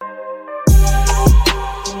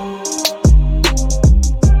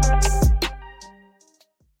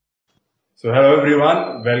So hello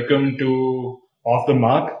everyone, welcome to Off the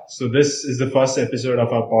Mark. So this is the first episode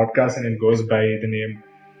of our podcast and it goes by the name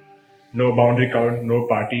No Boundary Count, No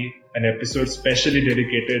Party, an episode specially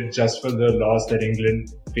dedicated just for the loss that England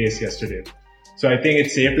faced yesterday. So I think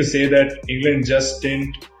it's safe to say that England just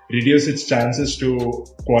didn't reduce its chances to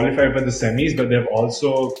qualify for the semis, but they've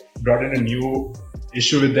also brought in a new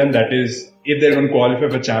issue with them, that is if they're going to qualify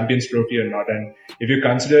for Champions Trophy or not. And if you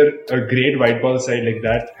consider a great white ball side like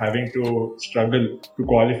that having to struggle to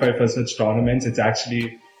qualify for such tournaments, it's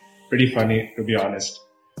actually pretty funny, to be honest.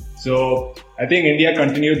 So I think India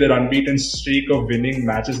continued their unbeaten streak of winning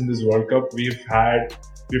matches in this World Cup. We've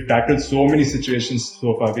tackled so many situations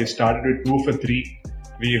so far. We've started with 2 for 3.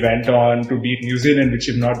 We went on to beat New Zealand, which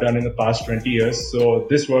we've not done in the past 20 years. So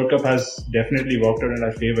this World Cup has definitely worked out in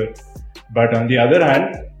our favor. But on the other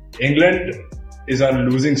hand, England is on a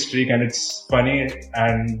losing streak and it's funny,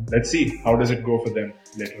 and let's see how does it go for them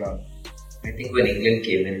later on. I think when England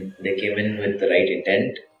came in, they came in with the right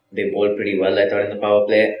intent. They bowled pretty well, I thought, in the power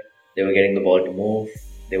play. They were getting the ball to move.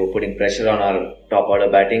 They were putting pressure on our top order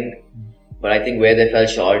batting. But I think where they fell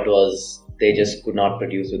short was they just could not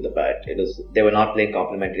produce with the bat. They were not playing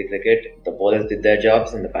complementary cricket. The bowlers did their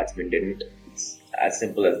jobs and the batsmen didn't. It's as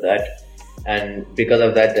simple as that. And because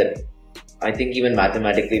of that, I think even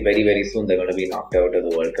mathematically, very, very soon, they're going to be knocked out of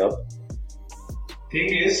the World Cup.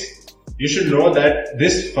 Thing is, you should know that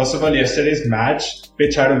first of all, yesterday's match,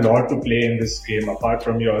 pitch had a lot to play in this game apart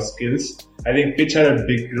from your skills. I think pitch had a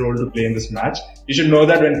big role to play in this match. You should know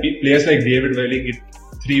that when players like David Welling get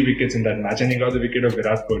 3 wickets in that match, and he got the wicket of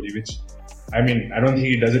Virat Kohli, which, I don't think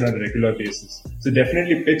he does it on a regular basis. So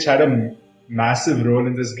definitely pitch had a massive role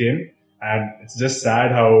in this game, and it's just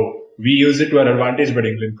sad how we used it to our advantage, but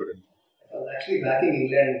England couldn't. I was actually backing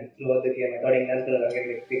England throughout the game. I thought England was going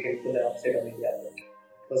to get pick and pull the upset on India, but it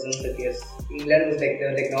wasn't the case. England was they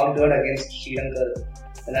were knocked out against Sri Lanka.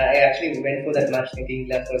 And I actually went for that match thinking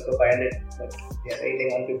England was going to score 500, but yeah, rating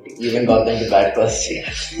 150. You even got them to bat first.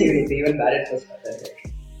 They even batted first.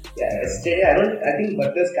 Yesterday, I think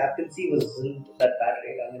Butler's captaincy wasn't that bad,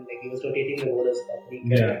 right? He was rotating the bowlers properly.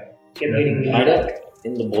 Kept getting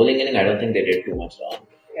in the bowling inning, I don't think they did too much wrong.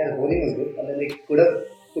 Yeah, the bowling was good. They could have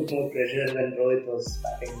put more pressure when Rohit was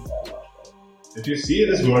batting. If you see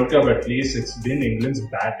this World Cup, at least it's been England's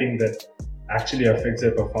batting that actually affects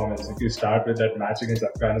their performance. If you start with that match against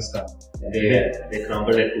Afghanistan, they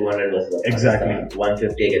crumbled at 200 versus Afghanistan,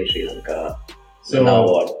 150 against Sri Lanka. So now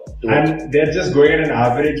what? And they're just going at an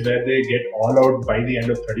average where they get all out by the end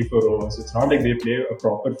of 34 overs. It's not like they play a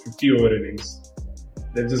proper 50 over innings.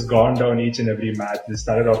 They've just gone down each and every match. They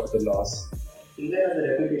started off with a loss. England has a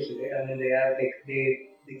reputation, right? They have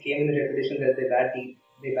they came in the reputation that they bat deep.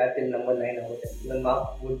 They bat till number 9 out of 10. Even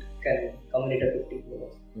Mark Wood can come in at 50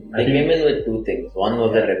 overs. They came in with 2 things. One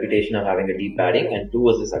was the reputation of having a deep batting, and 2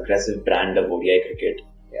 was this aggressive brand of ODI cricket,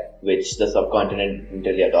 which the subcontinent didn't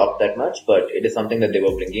really adopt that much, but it is something that they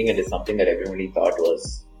were bringing. It is something that everybody thought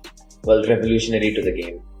was, revolutionary to the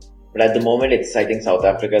game. But at the moment, it's, I think, South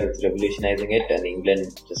Africa that's revolutionizing it, and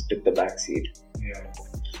England just took the back seat. Yeah.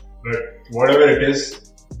 But whatever it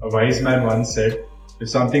is, a wise man once said, if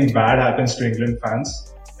something bad happens to England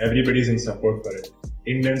fans, everybody's in support for it.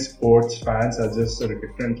 England sports fans are just at a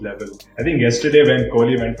different level. I think yesterday when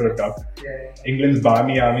Kohli went for a duck, England's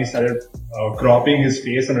Barmy Army started cropping his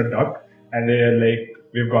face on a duck, and they're like,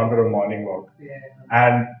 we've gone for a morning walk.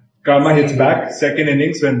 And karma hits back, second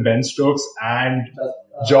innings when Ben Stokes and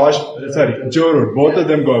Joe Root, both of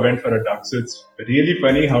them went for a duck. So it's really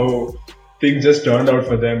funny how things just turned out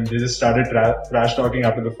for them. They just started trash talking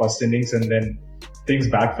after the first innings, and then things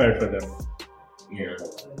backfired for them. Yeah.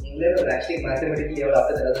 England was actually mathematically out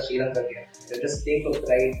after the Sri Lanka game. They're just playing for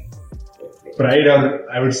pride. Pride,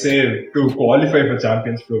 or I would say, to qualify for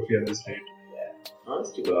Champions Trophy at this rate.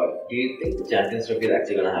 Honest to God, do you think the Champions Trophy is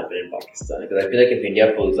actually going to happen in Pakistan? Because I feel like if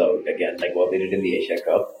India pulls out again, like what they did in the Asia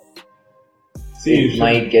Cup, it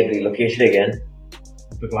might get relocated again.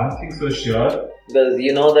 The one thing so sure. Because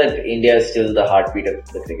you know that India is still the heartbeat of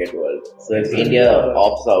the cricket world. So if India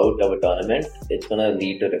opts out of a tournament, it's going to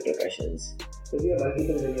lead to repercussions. So we are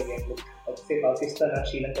multiple winning again. Let's say Pakistan and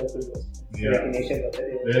Sri Lanka could go. In Asia Cup.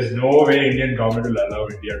 There's no way Indian government will allow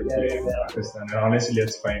India to play in Pakistan. And honestly,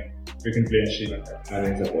 it's fine. We can play in Sri Lanka. I'm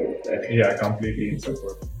in support of that. Yeah, completely in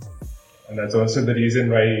support. And that's also the reason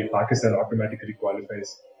why Pakistan automatically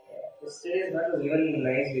qualifies. Yesterday's match was even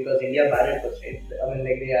nice because India batted first, right?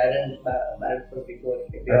 They hadn't batted first before.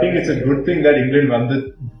 I think it's a good thing that England won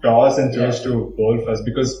the toss and chose to bowl first,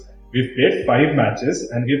 because we've played 5 matches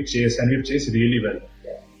and we've chased really well.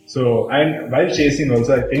 So, and while chasing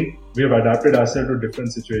also, I think we have adapted ourselves to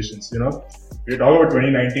different situations. You know, we talk about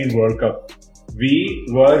 2019 World Cup. We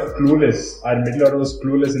were clueless. Our middle order was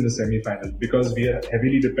clueless in the semi-final because we are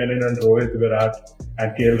heavily dependent on Rohit, Virat,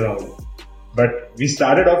 and KL Rahul. But we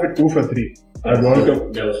started off with 2 for 3. Our World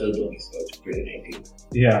Cup. That was still Dhoni's coach, 2019.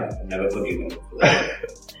 Yeah. I'll never forgive him for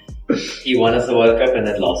that. He won us the World Cup and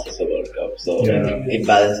then lost us the World Cup. So it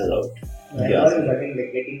balances out. I was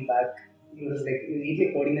getting back. He was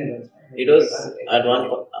like 49 runs. It was at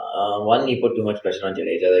one he put too much pressure on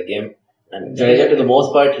Jadeja that game. And Jadeja, to the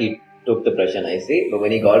most part, he took the pressure nicely. But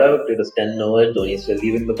when he got out, it was 10 overs. Dhoni still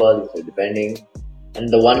leaving the ball, he's still defending. And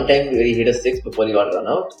the one time where he hit a 6 before he got run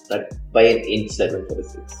out, that by an inch that went for the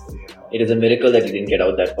 6. Yeah. It is a miracle that he didn't get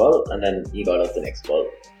out that ball, and then he got out the next ball.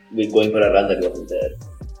 We're going for a run that wasn't there.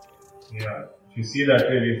 Yeah, if you see that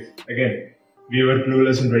way, we were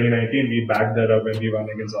clueless in 2019. We backed that up when we won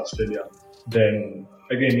against Australia. Then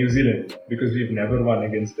again, New Zealand, because we've never won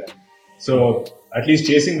against them. So at least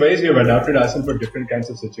chasing wise, we have adapted ourselves for different kinds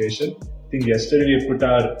of situation. I think yesterday we put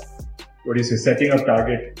our setting up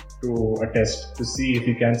target to a test to see if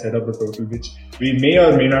we can set up a total, which we may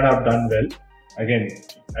or may not have done well. Again,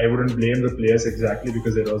 I wouldn't blame the players exactly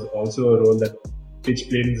because there was also a role that pitch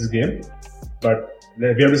played in this game. But we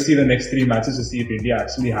have to see the next 3 matches to see if India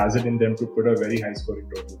actually has it in them to put a very high scoring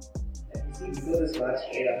total. See, before this match,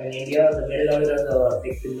 India, the middle order and the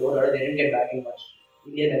lower order, they didn't get batting much.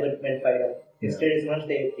 India never went 5 down. Yesterday's match,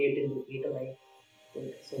 they played in 8 or 9.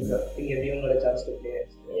 So I think everyone got a chance to play.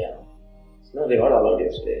 Yeah. No, they got all out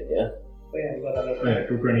yesterday, yeah. Oh yeah, they got all out. Oh, yeah,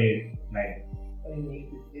 229. I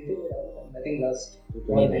mean, they did it. I think last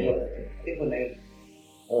 229. I think for 9.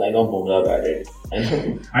 Well, I know Bumrah batted.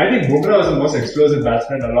 I think Bumrah was the most explosive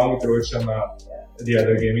batsman along with Rohit Sharma the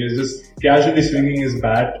other game. He was just casually swinging his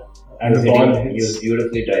bat and the ball hits. He was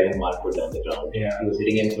beautifully driving Marco down the ground. Yeah. He was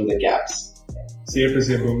hitting him through the gaps. Safe to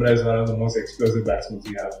say Bumrah is one of the most explosive batsmen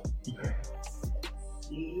we have.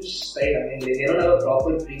 English side, I mean, they don't have a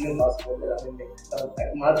proper premium fast bowler. I mean,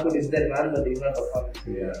 Marco is their man, but he's not performing.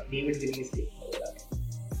 Yeah. David Willey is taking over that.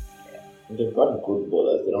 They've got good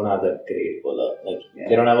bowlers. They don't have that great bowler.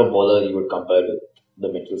 They don't have a bowler you would compare with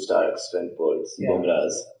the Mitchell Starks, Trent Bolts,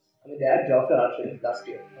 Bumrahs. I mean, they had Joffrey Archer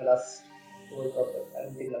last World Cup. I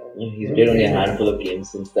don't think he's played only a handful of games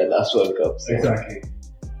since that last World Cup. So. Exactly.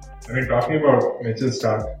 I mean, talking about Mitchell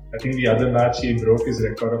Stark, I think the other match he broke his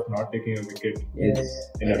record of not taking a wicket. Yes.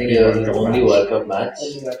 I think it was the only World Cup match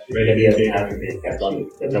where he hasn't had a wicket.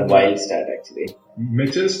 It's a wild stat actually.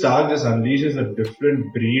 Mitchell Stark just unleashes a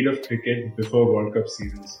different breed of cricket before World Cup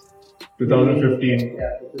seasons. 2015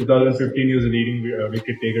 he was a leading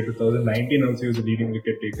wicket taker. 2019 also he was a leading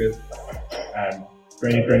wicket taker. And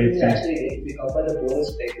 2023. Actually, if we compare the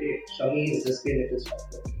bowlers, Shami is just been little strong.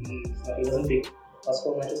 He wasn't big. First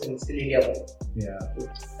 4 matches and still India won. Yeah.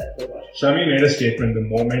 That's the match. Shami made a statement the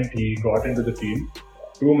moment he got into the field.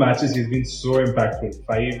 2 matches he's been so impactful.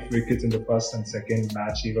 5 wickets in the first and second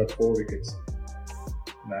match he got 4 wickets.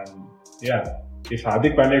 And if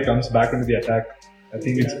Hardik Pandya comes back into the attack, I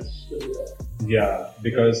think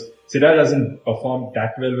because Siraj hasn't performed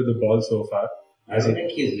that well with the ball so far. I don't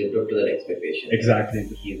think he's lived up to that expectation. Exactly.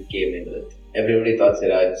 He came in with. Everybody thought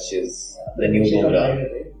Siraj is the new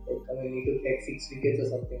Bumrah. I mean, he took 6 wickets or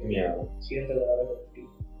something. Yeah.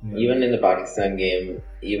 Yeah. Even in the Pakistan game,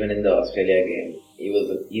 even in the Australia game,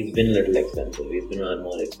 he's been a little expensive. He's been a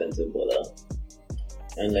more expensive bowler.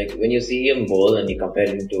 And when you see him bowl and you compare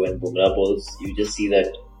him to when Bumrah bowls, you just see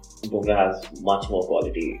that Bumrah has much more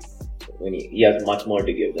quality. He has much more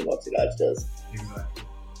to give than what Siraj does. Exactly.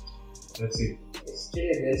 Let's see.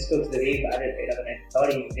 Yesterday, Ben Stokes, the way he batted, I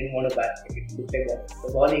thought he didn't want to bat. It looked like that.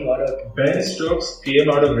 The ball he got out. Ben Stokes came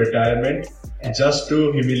out of retirement just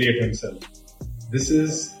to humiliate himself. He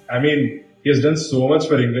has done so much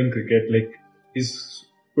for England cricket. He's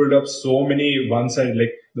pulled up so many one-side,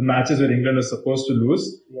 the matches where England was supposed to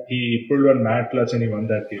lose. Yeah. He pulled one mad clutch and he won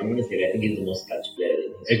that game. I'm going to say, I think he's the most clutch player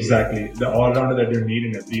in history. Exactly. The all-rounder that you need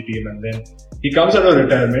in every team. And then he comes out of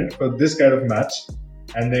retirement for this kind of match.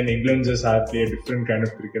 And then England just have played a different kind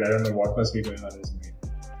of cricket. I don't know what must be going on in his mind.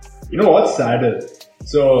 You know what's sadder?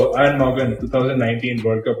 So, Ian Morgan, 2019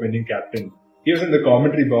 World Cup winning captain. He was in the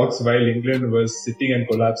commentary box while England was sitting and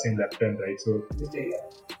collapsing left and right. So,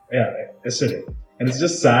 yesterday. And it's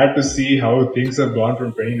just sad to see how things have gone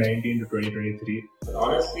from 2019 to 2023. But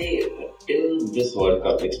honestly, till this World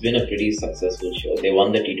Cup, it's been a pretty successful show. They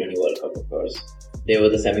won the T20 World Cup, of course. They were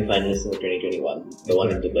the semi-finalists in the 2021. The one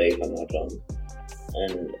in Dubai, if I'm not wrong.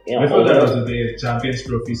 And before that was the Champions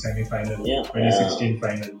Trophy semi-final, 2016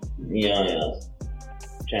 final. Yeah.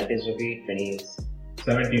 Champions Trophy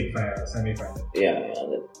semi-final.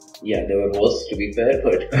 Yeah, they were worse to be fair,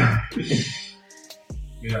 but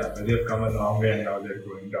Yeah, but they've come a long way and now they're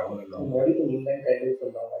going down a long way. What do you think England can do for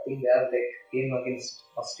now? I think they have like game against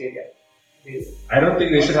Australia. I don't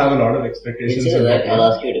think they should have a lot of expectations. instead of in that, the I'll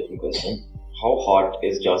game. ask you a different question. How hot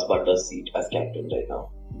is Josh Butler's seat as captain right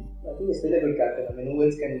now? I think he's still a good captain. I mean, who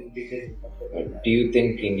else can replace him? Do you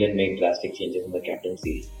think England make drastic changes in the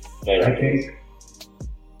captaincy? Right I after this?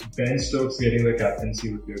 think Ben Stokes getting the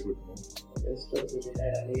captaincy would be a good move.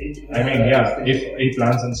 I mean, yeah, if he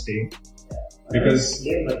plans on staying. Because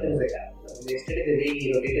Game Button is a captain. Yesterday the way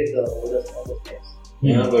he rotated the orders on the steps.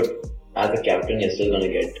 Yeah, but as a captain, you're still going to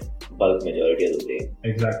get bulk majority of the blame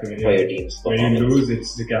exactly for your team's when performance. you lose,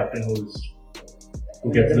 it's the captain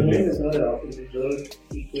who gets the move blame. is not Rauf. Joel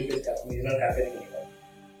equal his captain. He's not captain anymore.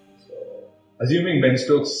 So Assuming Ben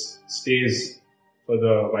Stokes stays for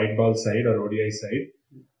the white ball side or ODI side,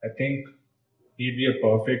 I think he'd be a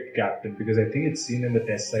perfect captain because I think it's seen in the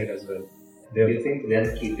test side as well. Do you think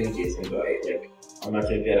them keeping Jason Roy, like, I'm not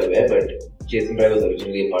sure if you're aware, but Jason Roy was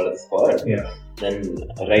originally a part of the squad. Yeah. Then,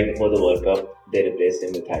 right before the World Cup, they replaced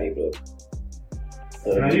him with Harry Brook.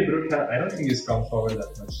 So, Harry Brook, I don't think he's come forward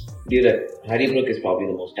that much, do you reckon Harry Brook is probably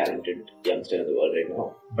the most talented youngster in the world right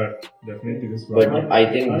now? but definitely this But one.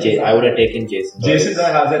 I think I would have taken Jason Roy. Jason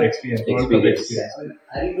Roy has that experience. World Cup Experience. I mean,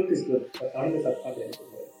 Harry Brook is good, but not in the subcontinent.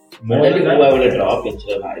 More I'll tell than you who I that, would have dropped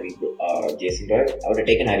instead of Jason Roy. I would have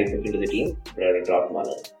taken Harry Brook into the team, but I would have dropped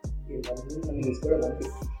Malan. I mean, he scored a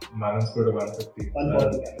 150. Malan scored a 150.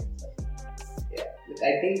 140. Yeah. Look,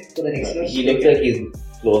 I think for the next one, He looks like he's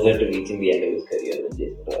closer to reaching the end of his career than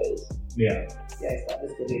Jason Roy is. Yeah. Yeah, it's not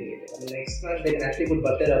this good idea. I mean, next match they can actually put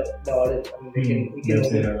Butler up the order. I mean, he can Yes,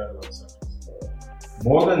 open. yeah, that also.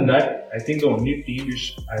 More than that, I think the only team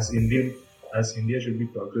as India should be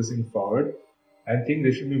progressing forward. I think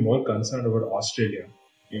they should be more concerned about Australia.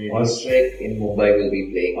 And it looks like in Mumbai we'll be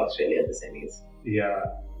playing Australia in the semis. Yeah.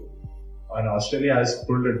 And Australia has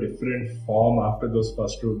pulled a different form after those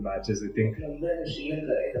first two matches. I think Mumbai and Sri Lanka,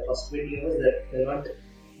 right? The first 20 overs, that they're not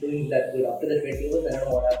doing that good. After the 20 overs, I don't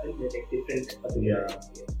know what happened. They're like different. Yeah.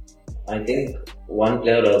 I think one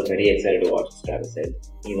player I was very excited to watch was Travis Head.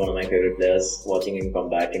 He's one of my favorite players. Watching him come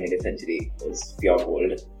back and hit a century was pure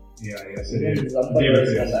gold. yes, And then Zampa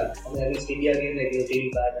was come back. I mean, against India again, like, he was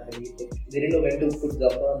really bad. And then they didn't know when to put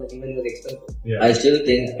Zampa, and then even he was expensive. Yeah. I still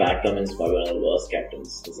think Pat Cummins is probably one of the worst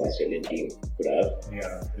captains this Australian team could have.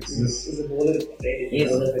 Yeah. It's He's a bowler, right?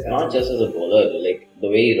 He's not just as a bowler, like the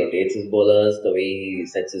way he rotates his bowlers, the way he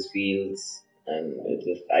sets his fields, and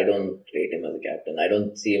I don't rate him as a captain. I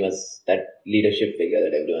don't see him as that leadership figure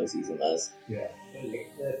that everyone sees him as. Yeah.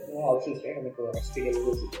 Like, there are no options, right? I mean, for Australia, who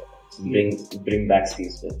goes Bring back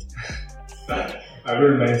Steve Smith. I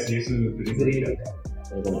would mind Steve Smith with He's the really yeah.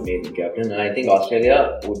 good. He's an amazing captain, and I think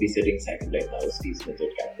Australia would be sitting second right now if Steve Smith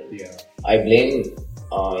was captain. Yeah. I blame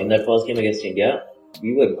in that first game against India,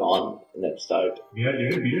 we were gone in that start. We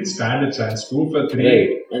didn't stand a chance. 2 for 3.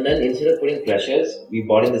 Right, and then instead of putting pressures, he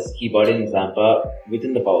brought in Zampa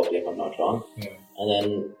within the power play, if I'm not wrong. Yeah. And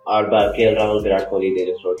then our KL Rahul, Virat Kohli, they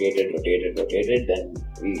just rotated. Then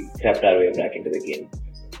we crept our way back into the game.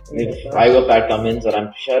 If I were Pat Cummins, or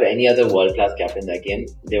I'm sure any other world-class captain in that game,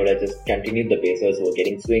 they would have just continued the pacers who were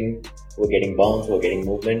getting swing, who were getting bounce, who were getting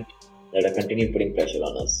movement. They would have continued putting pressure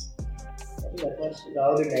on us. I think that was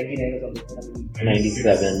Rahul in 99 or something. I mean,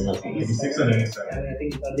 97 or something. 96 or 97. I mean, I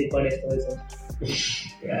think Hardik Pandya is also.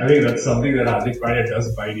 I think that's something that Hardik Pandya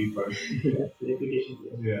does bite deeper. That's the reputation.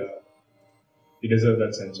 Yeah. He deserved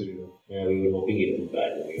that century though. Yeah, we were hoping he didn't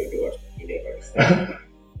bat when we went to watch India Pakistan.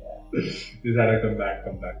 He's had a comeback.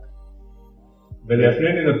 But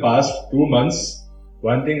definitely in the past 2 months,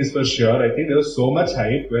 one thing is for sure, I think there was so much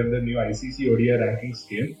hype when the new ICC ODI rankings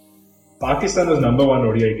came. Pakistan was number 1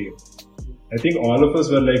 ODI team. I think all of us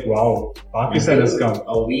were like, wow, Pakistan has come.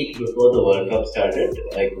 A week before the World Cup started,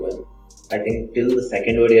 like when I think till the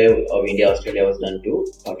second ODI of India-Australia was done too,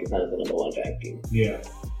 Pakistan is the number 1 ranked team. Yeah.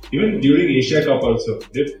 Even during Asia Cup also,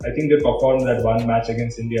 I think they performed that one match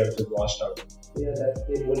against India which was washed out. Yeah, that's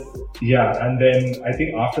the whole. Yeah, and then I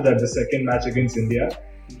think after that, the second match against India,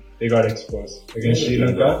 they got exposed. Against Sri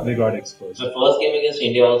Lanka, they got exposed. The first game against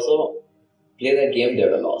India also, play that game, they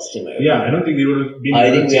would have lost in my opinion. Yeah, I don't think they would have been I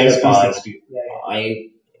able think to we had chase a pass. 260. Yeah.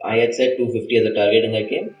 I had set 250 as a target in that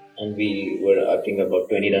game, and we were, I think, about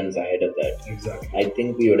 20 runs ahead of that. Exactly. I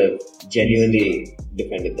think we would have genuinely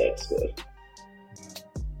defended that score.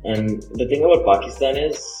 And the thing about Pakistan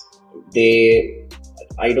is,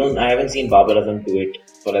 I haven't seen Babar Azam do it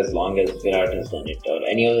for as long as Virat has done it, or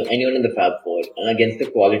anyone in the Fab Four, and against the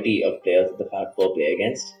quality of players that the Fab Four play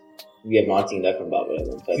against, we have not seen that from Babar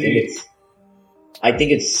Azam. So I think it's I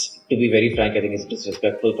think it's, to be very frank, I think it's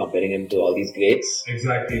disrespectful comparing him to all these greats.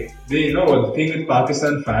 Exactly. The thing with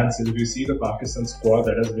Pakistan fans is if you see the Pakistan squad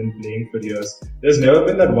that has been playing for years, there's never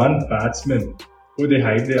been that one batsman who they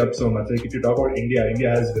hype they up so much. Like if you talk about India,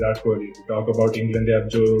 India has Virat Kohli. If you talk about England, they have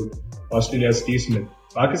Joe Root. Australia has Steve Smith.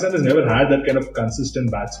 Pakistan has never had that kind of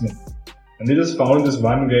consistent batsman. And they just found this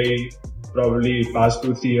one guy, probably past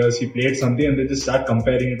 2-3 years, he played something and they just start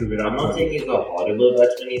comparing it to Virat I'm Kohli. not saying he's a horrible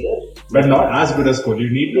batsman either. But not as good as Kohli. You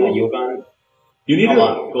need to... You can't...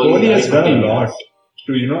 Kohli has done a lot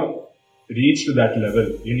to, reach to that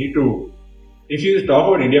level. You need to... If you talk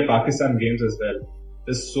about India-Pakistan games as well,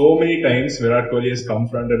 there's so many times Virat Kohli has come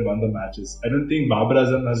front and won the matches. I don't think Babar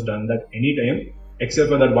Azam has done that any time except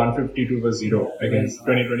for that 152-0 against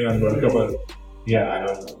 2021 World Cup. Yeah, I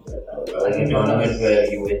don't know. That was a tournament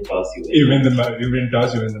where you win toss, you win. You win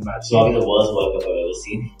toss, you win the match. Probably the worst World Cup I've ever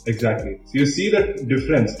seen. Exactly. So you see that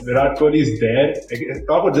difference. Virat Kohli is there.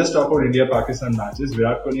 Talk about India-Pakistan matches.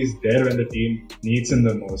 Virat Kohli is there when the team needs him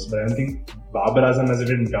the most. But I don't think Babar Azam has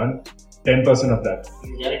even done 10% of that.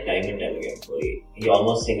 He's done it time and time again. Kohli. He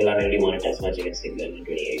almost single-handedly won a test match against England in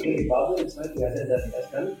 2018. Babar, it's not he hasn't done has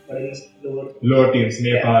done, but against lower teams,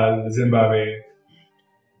 Nepal, Zimbabwe.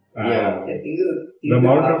 The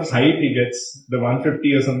amount of height he gets, the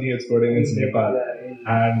 150 or something he had scored against Nepal,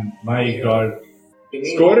 and my God,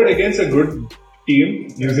 score it against a good team,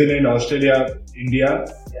 New Zealand, Australia, India,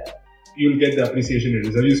 you'll get the appreciation you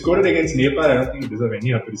deserve. You score it against Nepal, I don't think you deserve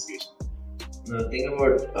any appreciation. The thing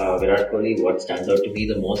about Virat Kohli, what stands out to me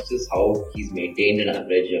the most is how he's maintained an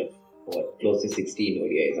average of close to 16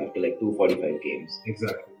 ODIs after like 245 games.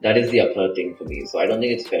 Exactly. That is the absurd thing for me. So I don't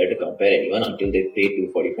think it's fair to compare anyone until they play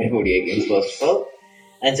 245 ODI games first of all.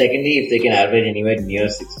 And secondly, if they can average anywhere near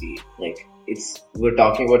 60, we're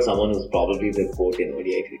talking about someone who's probably the GOAT in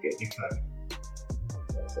ODI cricket. Exactly.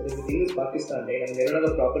 So the thing is Pakistan, right? I mean, they don't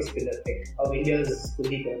have a proper spinner. Like how India is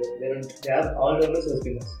fully covered. They have all rounders as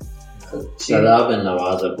spinners. So Shadab and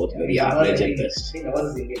Nawaz are both very average at best. Nawaz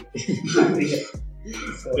is Indian.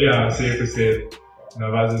 So, safe to say.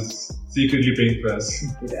 Nawaz is secretly paying for us.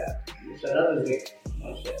 Yeah. Shadab is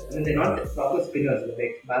not sure. I mean, they're not proper spinners, but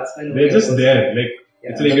batsmen. They're just there.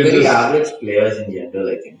 It's like they're very average players in general,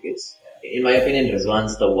 I think. In my opinion,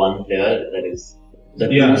 Rizwan's the one player that is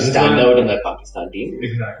two stand out in the Pakistan team.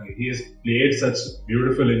 Exactly. He has played such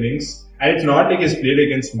beautiful innings. And it's not like he's played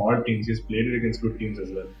against small teams. He's played it against good teams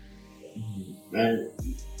as well. And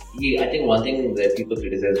I think one thing that people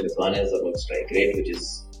criticize Rizwan is about strike rate, which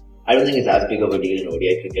is, I don't think it's as big of a deal in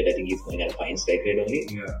ODI cricket. I think he's going at a fine strike rate only.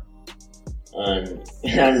 Yeah.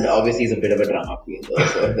 And obviously he's a bit of a drama queen though,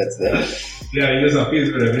 so that's there. Yeah, he just appeals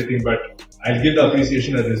for everything, but I'll give the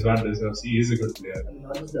appreciation that Rizwan deserves. He is a good player. I mean,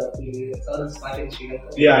 not just the appeal, it's all the smart in Sri Lanka.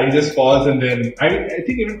 Yeah, he just falls and then, I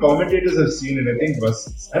think even commentators have seen it. I think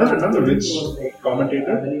I don't remember which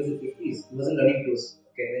commentator. When he was in 50s, he wasn't running close.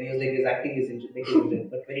 Okay, when he was his acting is injured,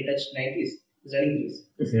 but when he touched 90s, he's running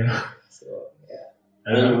close. Yeah. So, yeah.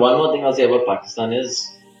 And one more thing I'll say about Pakistan is,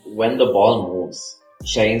 when the ball moves,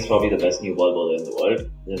 Shaheen's probably the best new ball bowler in the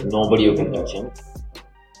world. There's nobody who can touch him.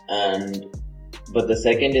 But the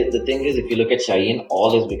thing is, if you look at Shaheen,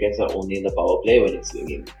 all his wickets are only in the power play when it's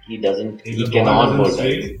swinging. He cannot bowl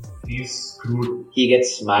tight. He's screwed. He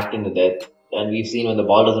gets smacked into death. And we've seen when the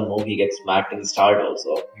ball doesn't move, he gets smacked in the start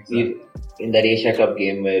also. Exactly. In that Asia Cup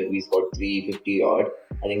game where we scored 350 odd,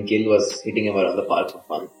 I think Gill was hitting him around the park for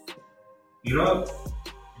fun.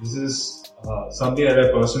 This is something that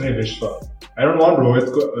I personally wish for. I don't want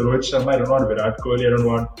Rohit Sharma, I don't want Virat Kohli, I don't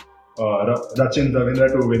want Rachin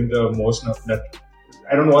Ravindra to win the most.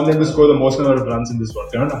 I don't want them to score the most number of runs in this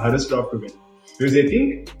world. I want Haris Rauf to win. Because I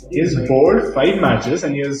think he has bowled 5 matches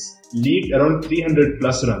and he has lead around 300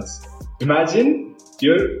 plus runs. Imagine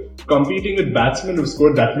you're competing with batsmen who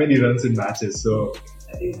scored that many runs in matches. So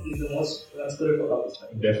I think he's the most run scorer for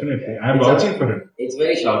Pakistan. Definitely. I'm vouching for him. It's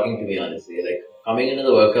very shocking to me, honestly. Coming into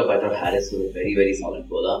the World Cup, I thought Harris was a very, very solid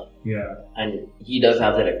bowler. Yeah. And he does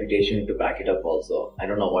have the reputation to back it up also. I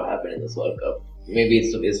don't know what happened in this World Cup. Maybe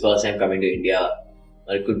it's his first time coming to India.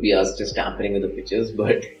 Or it could be us just tampering with the pitches.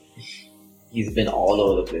 But he's been all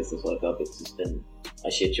over the place this World Cup. It's just been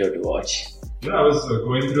a shit show to watch. I was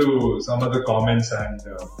going through some of the comments and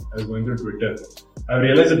I was going through Twitter. I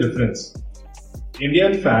realized the difference.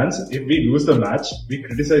 Indian fans, if we lose the match, we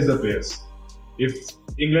criticize the players. If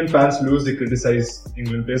England fans lose, they criticize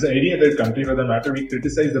England players. Any other country for that matter, we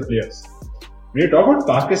criticize the players. When you talk about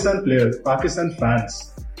Pakistan players, Pakistan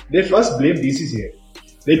fans, they first blame BCCI.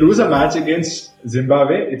 They lose a match against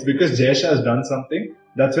Zimbabwe, it's because Jaisha has done something.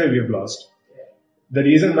 That's why we've lost. The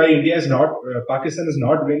reason why Pakistan is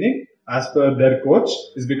not winning as per their coach,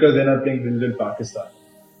 is because they're not playing Dil Pakistan.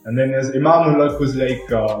 And then there's Imam Ullah, who's like,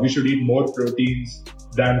 we should eat more proteins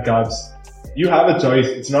than carbs. You have a choice.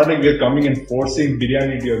 It's not like we're coming and forcing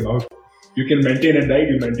biryani into your mouth. You can maintain a diet,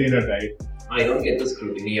 you maintain a diet. I don't get the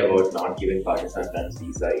scrutiny about not giving Pakistan fans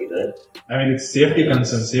visa either. I mean, it's safety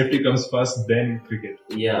concern. Safety comes first, then cricket.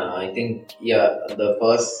 Yeah, I think, the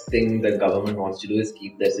first thing the government wants to do is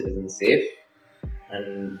keep their citizens safe.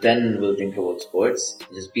 And then we'll think about sports.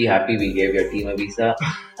 Just be happy we gave your team a visa.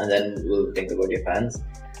 And then we'll think about your fans.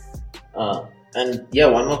 One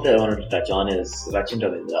more player I wanted to touch on is Rachin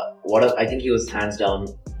Ravindra. I think he's hands down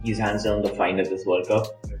the find of this World Cup.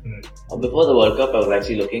 Before the World Cup, I was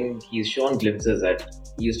actually looking. He's shown glimpses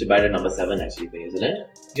he used to bat at number 7 actually for New Zealand.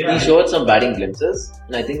 Yeah. He showed some batting glimpses,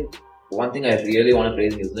 and I think one thing I really want to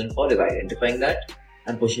praise New Zealand for is identifying that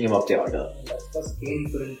and pushing him up the order. That's because Kane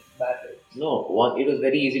couldn't bat it. No, it was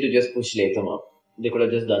very easy to just push Latham up. They could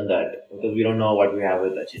have just done that because we don't know what we have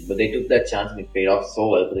with Rachin. But they took that chance and it paid off so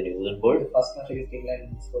well for the New Zealand board. First match against England,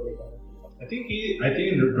 he scored I think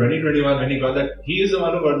in 2021 when he got that, he is the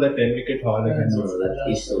one who got that 10 wicket haul against us.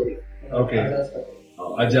 He's sorry. Okay.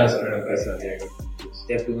 Ajaz.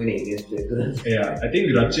 They have too many Indians players. Yeah, I think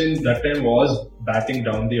Rachin that time was batting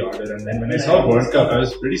down the order, and then when I saw World Cup, I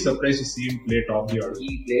was pretty surprised to see him play top of the order.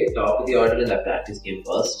 He played top of the order in that practice game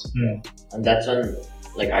first, and that's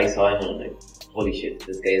when I saw him and I'm like, holy shit,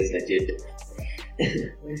 this guy is legit.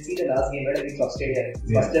 We see the last game against Australia.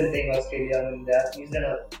 First time playing Australia, and New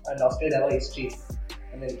Zealand and Australia have a history,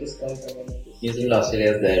 and then just come from New Zealand,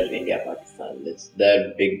 Australia is their India, Pakistan. It's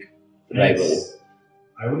their big rival.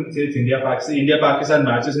 I wouldn't say it's India-Pakistan. India-Pakistan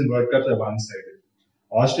matches in World Cups are one-sided.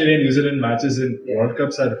 Australia-New Zealand matches in World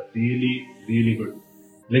Cups are really, really good.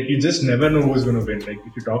 Like, you just never know who's going to win. Like,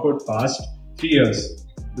 if you talk about past 3 years,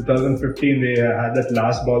 2015, they had that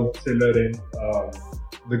last ball thriller in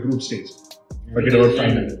the group stage. Forget about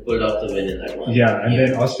final. Pulled off the win in that one. Yeah, and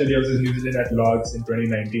then Australia versus New Zealand at Lords in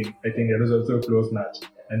 2019. I think that was also a close match.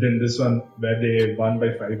 And then this one where they won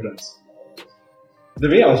by 5 runs. The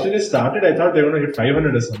way Australia started, I thought they were going to hit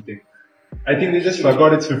 500 or something. I think they just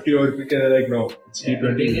forgot it's 50 over cricket. They're like, no, it's T20.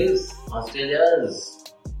 The thing is,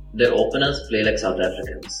 their openers play like South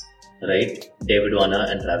Africans, right? David Warner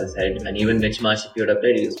and Travis Head, and even Mitch Marsh, if you would have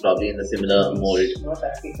played, he was probably in the similar mold. Not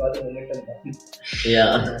actually got the momentum.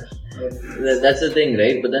 Yeah, that's the thing,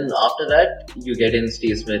 right? But then after that, you get in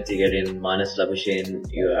Steve Smith, you get in Manas Labuschagne,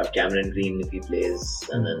 you have Cameron Green if he plays,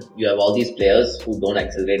 and then you have all these players who don't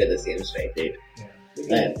accelerate at the same strike rate.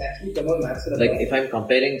 Like if I'm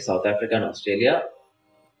comparing South Africa and Australia,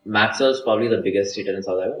 Maxwell's probably the biggest hitter in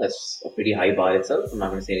South Africa. That's a pretty high bar itself. I'm not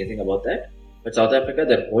going to say anything about that. But South Africa,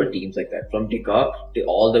 their whole team's like that. From de Kock to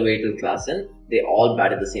all the way to Klaassen, they all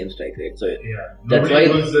bat at the same strike rate. So that's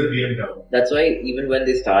why even when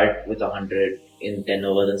they start with 100 in 10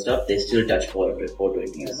 overs and stuff, they still touch 400,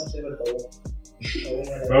 420s.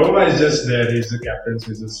 Bavuma is just there. He's the captain. So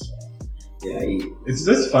he's just... Yeah, it's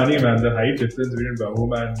just funny, man. The height difference between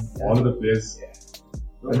Bavuma and all of the players.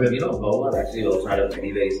 No, Bavuma actually also had a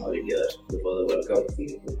very, very solid year before the World Cup.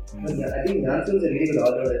 I think Janssen's a really good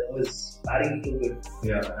all-rounder. He was batting too good.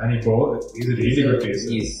 Yeah, and he's a really good pacer.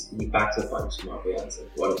 He packs a punch, Marco Jansen.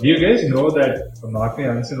 Do you guys know that Marco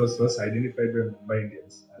Jansen was first identified by Mumbai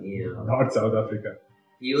Indians? Not South Africa.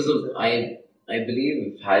 He was I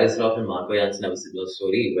believe Haris Rauf and Marco Jansen have a similar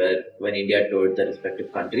story where when India toured their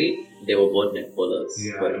respective country, they were both net bowlers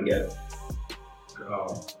for India.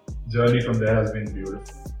 Journey from there has been beautiful.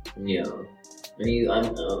 Yeah.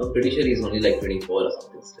 And I'm pretty sure he's only like 24 or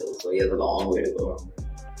something still, so he has a long way to go.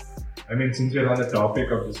 I mean, since we're on the topic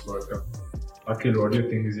of this World Cup, Akhil, what do you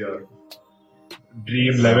think is your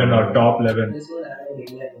dream 11 or top 11? This one I know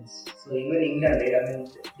England. So even England, right? I mean,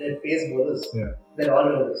 they're pace bowlers. Yeah. They're all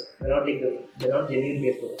rounders. They're not genuine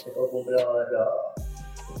pace bowlers like Bumrah or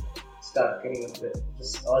Stark.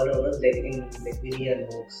 Just all rounders like Vinny and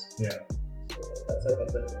Mox. Yeah. So that's a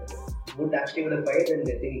concern. Would actually win a fight, and I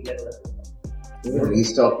think England would have won. Even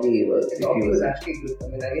Stockley was actually good. I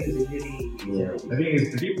mean, again, his injury. Yeah. I think he's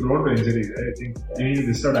pretty prone to injuries. Right? I think he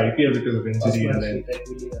missed out IPL because of injury. And then,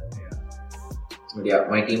 But yeah,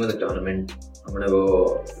 my team of the tournament, I'm going to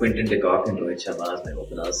go Quinton de Kock and Rohit Sharma as my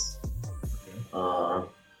openers. I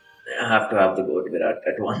have to have the GOAT Virat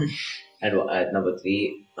at 1. At number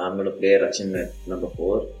 3, I'm going to play Rachin at number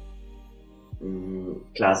 4.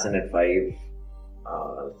 Klaassen at 5.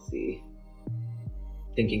 Let's see.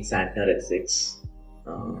 Thinking Santner at 6.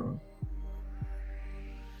 Do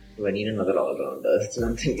I need another all-rounder? That's what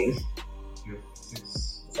I'm thinking.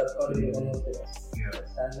 6.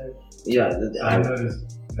 Standard. Yeah, I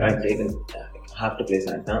have to play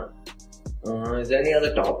Santner. Is there any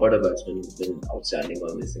other top order batsman who's been outstanding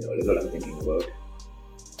or missing out? Is what I'm thinking about.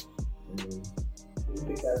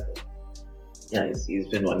 Yeah, he's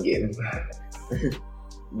been one game.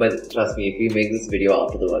 But trust me, if we make this video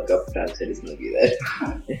after the World Cup, Travis said he's going to be there.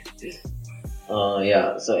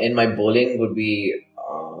 Yeah, so in my bowling would be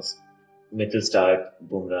Mitchell Stark,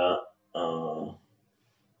 Bumrah,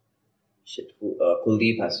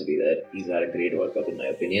 Kuldeep has to be there. He's had a great World Cup in my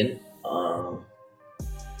opinion.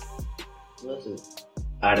 What's his?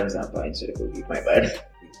 Adam Zampa instead of Kuldeep, my bad.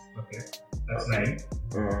 Okay, that's 9.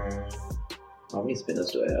 How many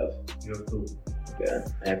spinners do I have? You have 2. Okay,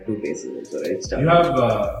 I have 2 paces also, right? You have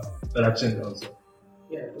Rachin also.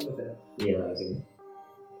 Yeah, 2 of them. Yeah, I think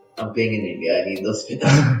I'm playing in India. I need those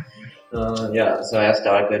spinners. Yeah, so I have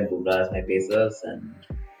Stark and Bumrah as my pacers, and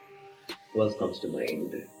who else comes to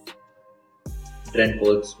mind? Trent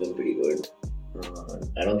Bolt's been pretty good.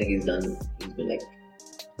 I don't think he's been like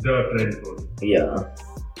The Trent Bolt. yeah.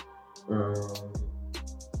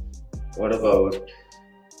 What about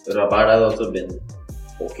Rabada's also been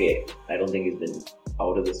okay. I don't think he's been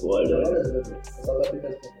out of this world. What is it? South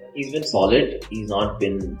Africa's been He's been solid. He's not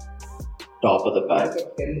been top of the pack.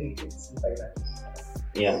 10 wickets in 5 matches.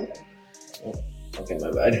 Yeah. Okay,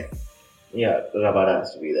 my bad. Yeah, Rabada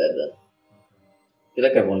has to be there then. I feel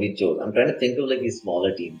like I've only chose. I'm trying to think of like these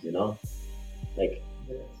smaller teams, you know? Like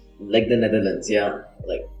the Netherlands, yeah.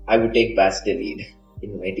 Like I would take Bas de Lead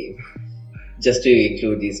in my team. Just to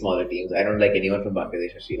include these smaller teams. I don't like anyone from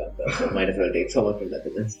Bangladesh or Sri Lanka, so might as well take someone from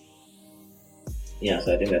Netherlands. Yeah,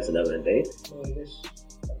 so I think that's 11, right? No English.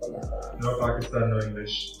 No Pakistan, no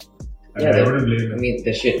English. Yeah, I wouldn't blame them. I mean,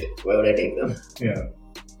 they're shit. Why would I take them? Yeah.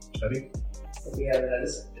 Sorry? Okay, I mean, I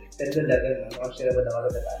just tell the 11. I'm not sure about the order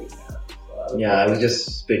that I think. Yeah, I was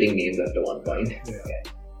just spitting names after one point. Yeah.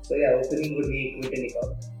 So yeah, opening would be Quinton de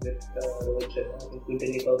Kock with Rohit Sharma. I think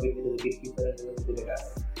Quinton de Kock will be the wicketkeeper and Rohit will be the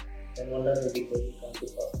captain. And one down will be Kohli, comes to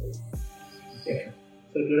possible. Okay.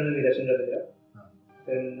 So two down will be Rachin Ravindra.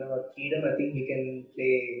 Then freedom, I think we can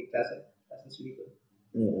play Klassen Sweeper.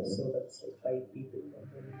 So that's like 5 people.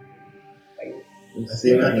 5.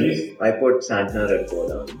 Same, I put Santner at 4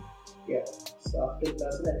 down. Yeah. So after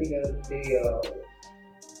Klassen, I think I will play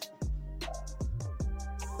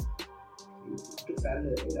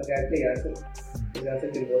Sandler. Okay, I'll play Jansen. Jansen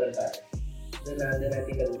can go and back. Then I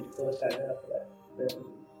think I'll go Sandler after that. Then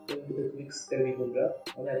to the quicks, there will be Bumrah.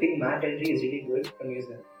 And I think Matt Henry is really good from New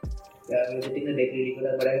Zealand. Yeah, he was hitting the deck really good.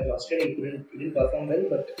 But I was Australia, he didn't perform well,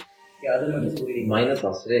 but the other matches were really good. Minus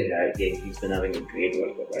Australia, I think he's been having a great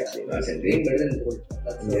World Cup actually. Matt Henry. Better than Bolt.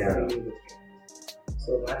 That's really good game.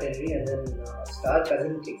 So Matt Henry and then Stark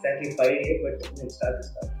hasn't exactly fired yet, but Stark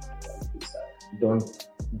is Stark. Don't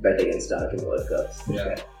bet against Stark in World Cups.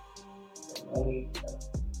 Yeah. Only,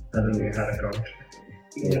 I think we had a count.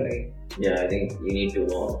 Yeah, I think you need 2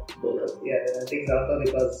 more bowlers. Yeah, I think Zampa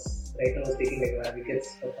because right now he's taking like 9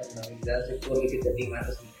 wickets for fun now. He has like 4 wickets every match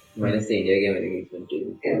or something. Minus the India game, I think he's been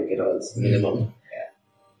taking 4 wicket hauls minimum. Yeah.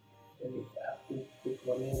 Then we have to put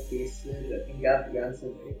one more pacer. I think we have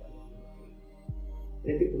Jansen, right?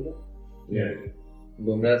 Anything? Yeah.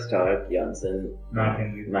 Bumrah, Stark, Jansen, Matt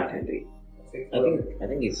Henry. I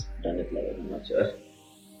think he's done it like I'm not sure.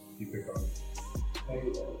 Keep it on.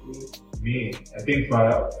 Me, I think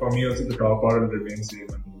for me also the top order will remain same.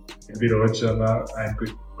 It'll be Rohit Sharma and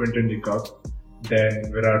Quinton de Kock,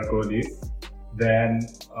 then Virat Kohli, then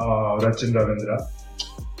Rachin Ravindra.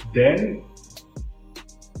 Then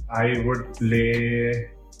I would play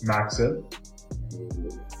Maxwell,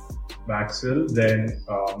 then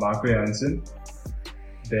Marco Jansen,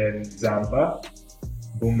 then Zampa,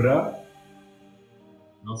 Bumrah.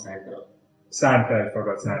 No Santner. Santner, I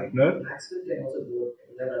forgot Santner. Maxwell can also go.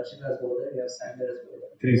 Then Rachin has bowler, we have Sandler as bowler.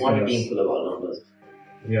 3 You want a spinners. team full of all-rounders.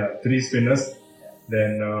 Yeah, 3 spinners.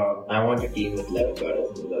 Then I want a team with 11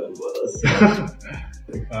 batters and 11 bowlers.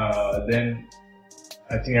 then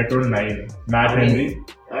I think I told 9. Matt Henry.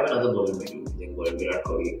 I have another bowler in my team. I think Virat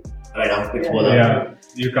Kohli. Right, I'm a quick bowler. Yeah,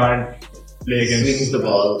 you can't play against. Swings the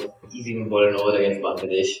ball. He's even bowling over against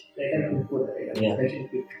Bangladesh. Right, and quick bowler, right? Yeah. Especially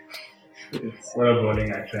quick. What a bowling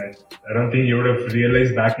action. I don't think you would have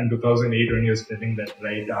realized back in 2008 when you were spinning that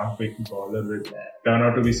right arm quick bowler would turn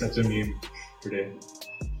out to be such a meme today.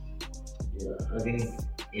 Yeah, I think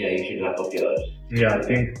you should wrap up your. Yeah, I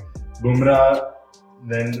think Bumrah,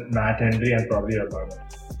 then Matt Henry, and probably Rabada.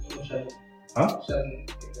 Huh?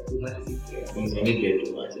 He's only played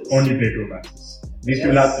 2 matches. Only play 2 matches. These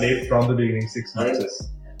people have played from the beginning 6 matches.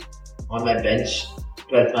 On my bench,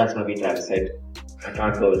 12th match might be Travis Head. I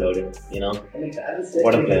can't go without him, you know. I mean, Travis said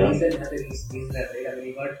What a player. he said nothing in New Zealand, right? I mean,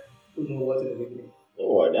 he got 2 no balls in the beginning.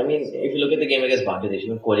 Oh, what? I mean, if you look at the game against Bangladesh,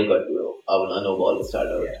 even Kohli got 2 no ball to start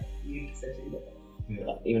out. Yeah, he essentially that.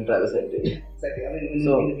 Yeah. Even Travis Head did. Exactly. I mean,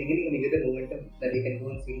 So- in the beginning, when you get the momentum that he can go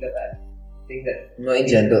and swing the bat, think that. No, in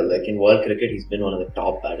general, like in world cricket, he's been one of the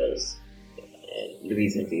top batters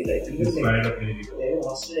recently. Like, He's fired up really good. Yeah, in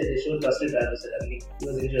Australia, they showed trusted Travis. I mean, he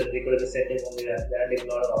was injured. They could have just set him on the ground. They had like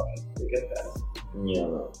a lot of options. They kept Travis.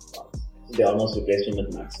 yeah, they almost replaced him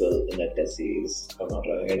with Maxwell in that test series. If I'm not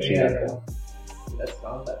wrong, against Sri Lanka. That's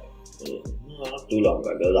not that. No, not too long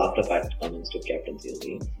back. That was after Pat Cummins took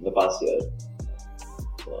captaincy in the past year.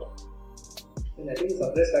 So, And I think the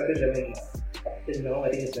surprise package, I mean, up till now, I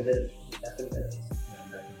think it's better than that.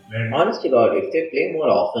 And honest to God, if they play more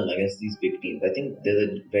often against these big teams, I think there's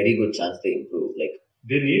a very good chance they improve. Like,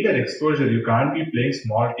 they need that exposure. You can't be playing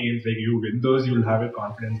small teams. Like, you win those, you'll have a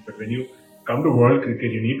confidence. But when you come to world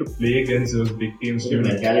cricket, you need to play against those big teams. the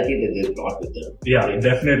mentality that they brought with them. Yeah,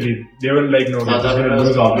 definitely. They were like, no, South we're Africa going to was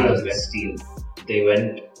lose all probably the matches. best team. They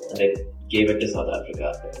went and they gave it to South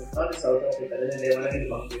Africa. Not just South Africa, then they won against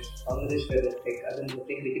Bangladesh. Bangladesh were like, as in the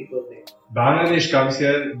big cricket was like. Bangladesh comes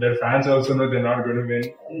here, their fans also know they're not going to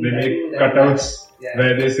win. They make that- cutouts Yeah.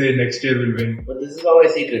 where they say next year we'll win. But this is how I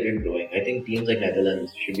see cricket growing. I think teams like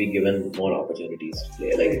Netherlands should be given more opportunities to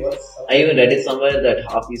play. Like, I even read it somewhere that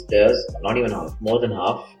half these players, not even half, more than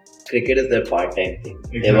half, cricket is their part-time thing.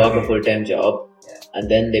 They work a Exactly. full-time job and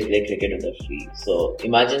then they play cricket when they're free. So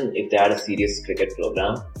imagine if they had a serious cricket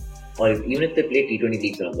program, or even if they play T20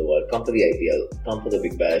 leagues around the world, come for the IPL, come for the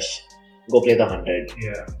Big Bash, go play the 100.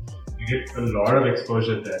 Yeah. You get a lot of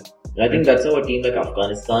exposure there. And I think that's how a team like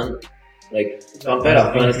Afghanistan, like compare That's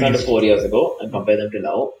Afghanistan to increased. 4 years ago and compare them to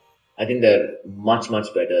now. I think they're much, much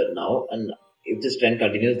better now. And if this trend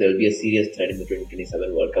continues, there will be a serious threat in the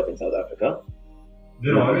 2027 World Cup in South Africa.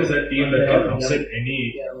 They're always that team that can upset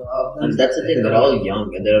any. And that's the thing, they're all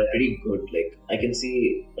young and they're pretty good. Like, I can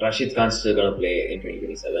see Rashid Khan's still gonna play in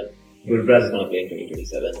 2027. Gurpraz is gonna play in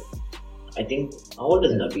 2027. I think, how old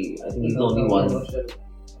is Nabi? I think he's the only one.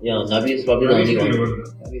 Yeah, Nabi is probably the only one.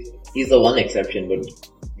 He's the one exception, but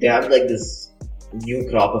they have like this new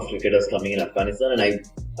crop of cricketers coming in Afghanistan, and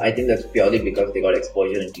I think that's purely because they got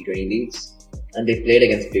exposure in T20 leagues and they played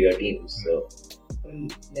against bigger teams. So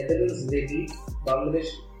Netherlands, they beat Bangladesh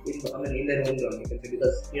in their home ground, you can say,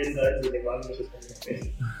 because here in Gardens, like Bangladesh is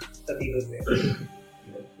coming. So people say.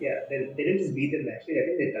 Yeah, they didn't just beat them actually, I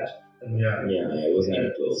think they touched them. Yeah. it wasn't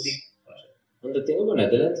even close. Big. And the thing about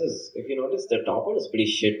Netherlands is, if you notice, their top order is pretty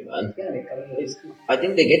shit, man. Yeah, they come in. I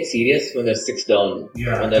think they get serious when they're 6 down.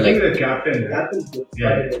 Yeah. When I they're think like, the captain. Happens good.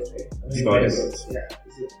 Yeah. Scott is- Yeah.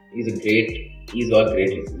 he's got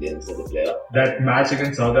great resilience as a player. That match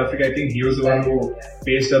against South Africa, I think he was the one who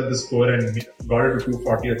paced up the score and got it to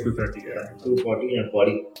 240 or 230. Yeah. 240 and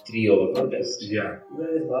 43 over contest. Yeah.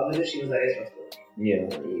 Even with Bangladesh, he was the highest run scorer. Yeah,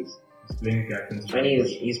 He's playing captain's and role.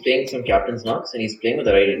 he's playing some captain's knocks and he's playing with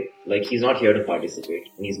the right, like he's not here to participate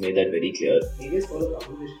and he's made that very clear. He just followed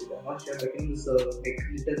Bangladesh. I'm not sure, but he was like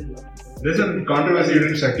little. There's some controversy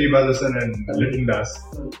between Shakib Al Hasan and Little Das.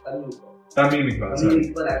 Tamim Iqbal, sorry.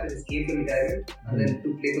 People actually escaped from retirement and then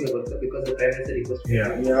to play for the World Cup because the Prime Minister requested. Yeah.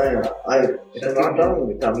 If I'm not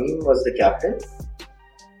wrong, Tamim was the captain,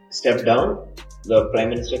 stepped down, the Prime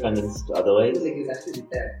Minister convinced He otherwise. was like, he was actually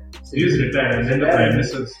retired. So He was retired and then the Prime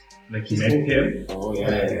Minister's like He met spoke him. Oh, And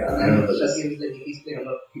I then remember this. Shakib was like, he's playing a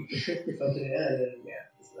lot. Something, and then,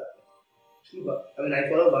 this is that. Actually, I mean, I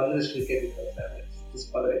follow Bangladesh cricket because I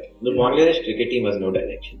just follow it. The Bangladesh cricket team has no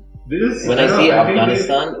direction. This is, When I don't see know, think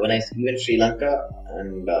Afghanistan, when I see even Sri Lanka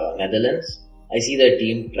and Netherlands, I see their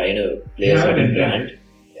team trying to play a Yeah, certain yeah. brand.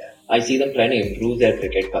 I see them trying to improve their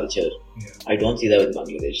cricket culture. Yeah. I don't see that with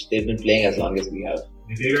Bangladesh. They've been playing as long as we have.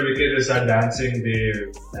 They take a wicket, they start dancing,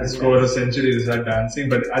 they score a century, they start dancing,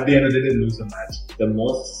 but at the end of the day, they lose the match. The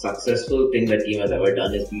most successful thing that team has ever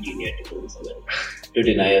done is beat India in 2007 to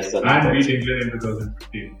deny us something. And beat England in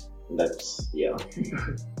 2015. That's, yeah.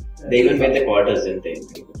 They even made the quarters, didn't they, in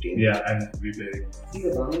 2015? Yeah, and we played. See the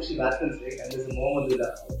Bangladeshi batsmen, right? And there's a Mohammad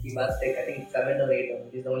Ullah. He bats like, I think, 7 or 8.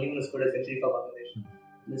 He's the only one who scored a century for Bangladesh.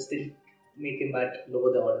 They still make him bat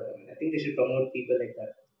lower the order. I mean, I think they should promote people like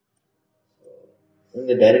that. And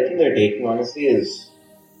the direction they're taking, honestly, is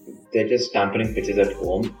they're just tampering pitches at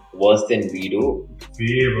home worse than we do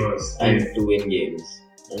Way worse. and to win games.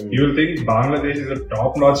 And You will think Bangladesh is a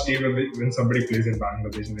top-notch team when somebody plays in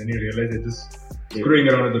Bangladesh, and then you realize they're just screwing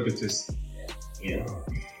around with the pitches. yeah.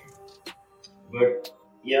 But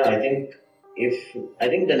yeah, I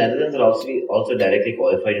think the Netherlands are also directly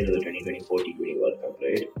qualified into the 2024 T20 World Cup,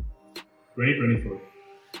 right? 2024.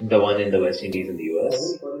 The one in the West Indies and the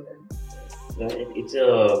US. It's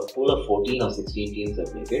a pool of 14 or 16 teams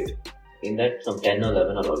that make it. in that some 10 or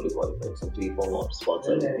 11 are already qualified. Some 3-4 more spots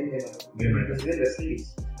Well, are. I think They might. because we're West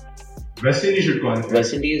Indies. West Indies should qualify.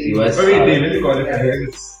 West Indies, US. But wait, they will qualify. I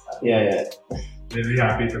think Yeah. they'll be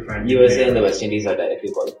happy to find USA and the West Indies are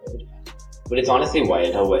directly qualified. But it's honestly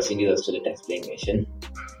wild how West Indies are still a test playing nation.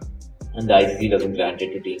 And the ICC doesn't grant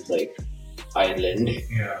it to teams like Ireland.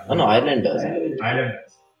 Yeah. Oh no, Ireland does. Ireland.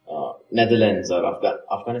 Netherlands or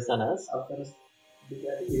Afghanistan has. Afghanistan. I think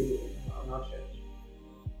they do. I'm not sure.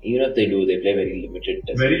 Even if they do, they play very limited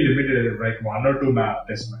test. Very limited, like 1 or 2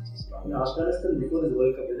 test matches. In Afghanistan, before this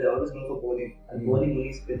World Cup, they're always known for bowling. And bowling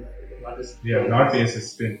only spin. Not just Yeah, not pace,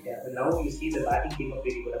 spin. Yeah, but now you see the batting came up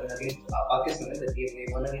pretty good. I mean, against Pakistan, the team, they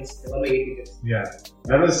won by 8 wickets. Yeah,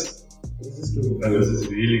 that was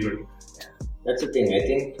really good. That's the thing. I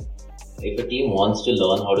think if a team wants to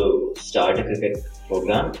learn how to start a cricket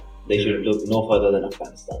program, they should look no further than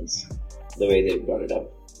Afghanistan's. The way they brought it up.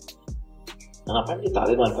 And apparently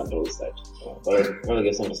Taliban controls that. But I gotta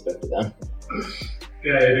give some respect to them.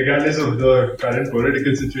 Yeah, regardless of the current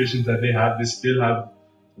political situations that they have, they still have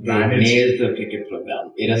They nailed the cricket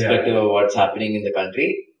program. Irrespective of what's happening in the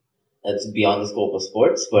country, that's beyond the scope of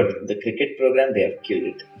sports. But the cricket program, they have killed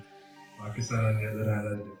it. Pakistan on the other hand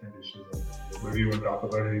has different issues. But we won't talk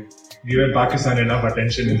about it. Given Pakistan enough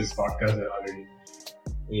attention in this podcast already.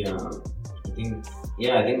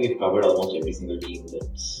 I think we've covered almost every single team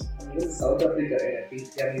that's. Even South Africa, right? I think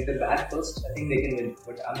if they bat first, I think they can win.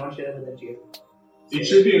 But I'm not sure about the chase. It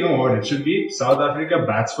should be, you know what? It should be South Africa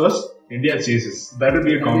bats first, India chases. That would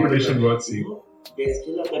be a competition worth seeing. They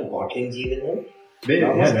still have that bottling gene in them. They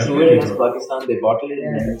threw it against Pakistan, they bottled it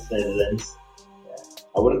in the Netherlands.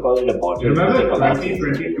 I wouldn't call it a bottle. Remember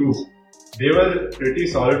 2022? They were pretty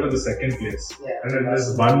solid for the second place. Yeah. And then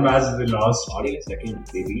there's one match they lost. Not even second,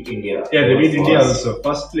 they beat India. Yeah, they beat India also.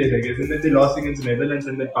 First place, I guess. And then they lost against Netherlands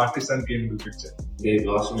and then Pakistan came into the picture. They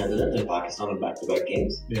lost to Netherlands and Pakistan on back-to-back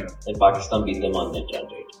games. Yeah. And Pakistan beat them on net run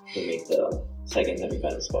rate to make the second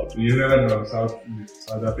semi-final spot. You never know. South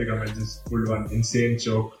Africa might just pull one insane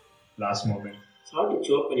choke last moment. It's hard to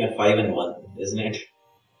choke when you're 5-1, isn't it?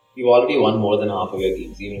 You've already won more than half of your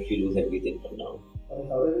games, even if you lose everything from now.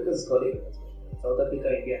 South Africa is scoring. South Africa,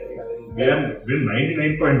 India, We're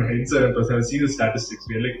 99.97%. I've seen the statistics.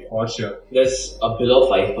 We're like for sure. There's a below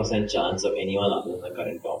 5% chance of anyone other than the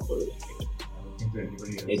current top 4 winning it. I don't think that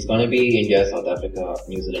anybody else. It's gonna be India, South Africa,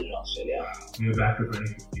 New Zealand and Australia. We're back to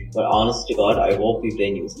 2015. But honest to God, I hope we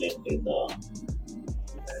play New Zealand in the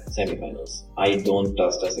semi-finals. I don't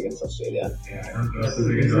trust us against Australia. Yeah, I don't trust us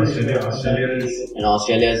against Australia.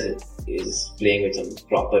 Australia is playing with some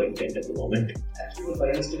proper intent at the moment. Actually, the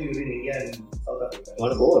finals to be between India and South Africa. You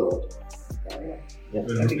wanna go or what? Yeah.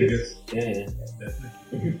 We'll look tickets. Yeah.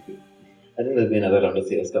 Definitely. I think there'll be another round of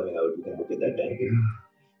sales coming out. We can book it that time.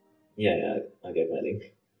 Yeah, I'll get my link.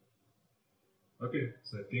 Okay,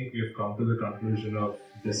 so I think we've come to the conclusion of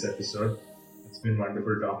this episode. It's been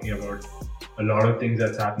wonderful talking about a lot of things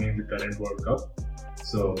that's happening in the current World Cup.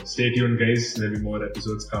 So stay tuned, guys. There'll be more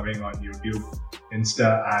episodes coming on YouTube,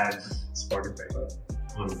 Insta, and Spotify.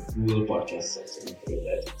 On Google Podcasts also.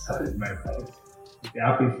 The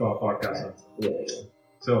Apple for podcast. Yeah.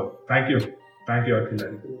 So thank you,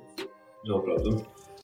 Akhil. No problem.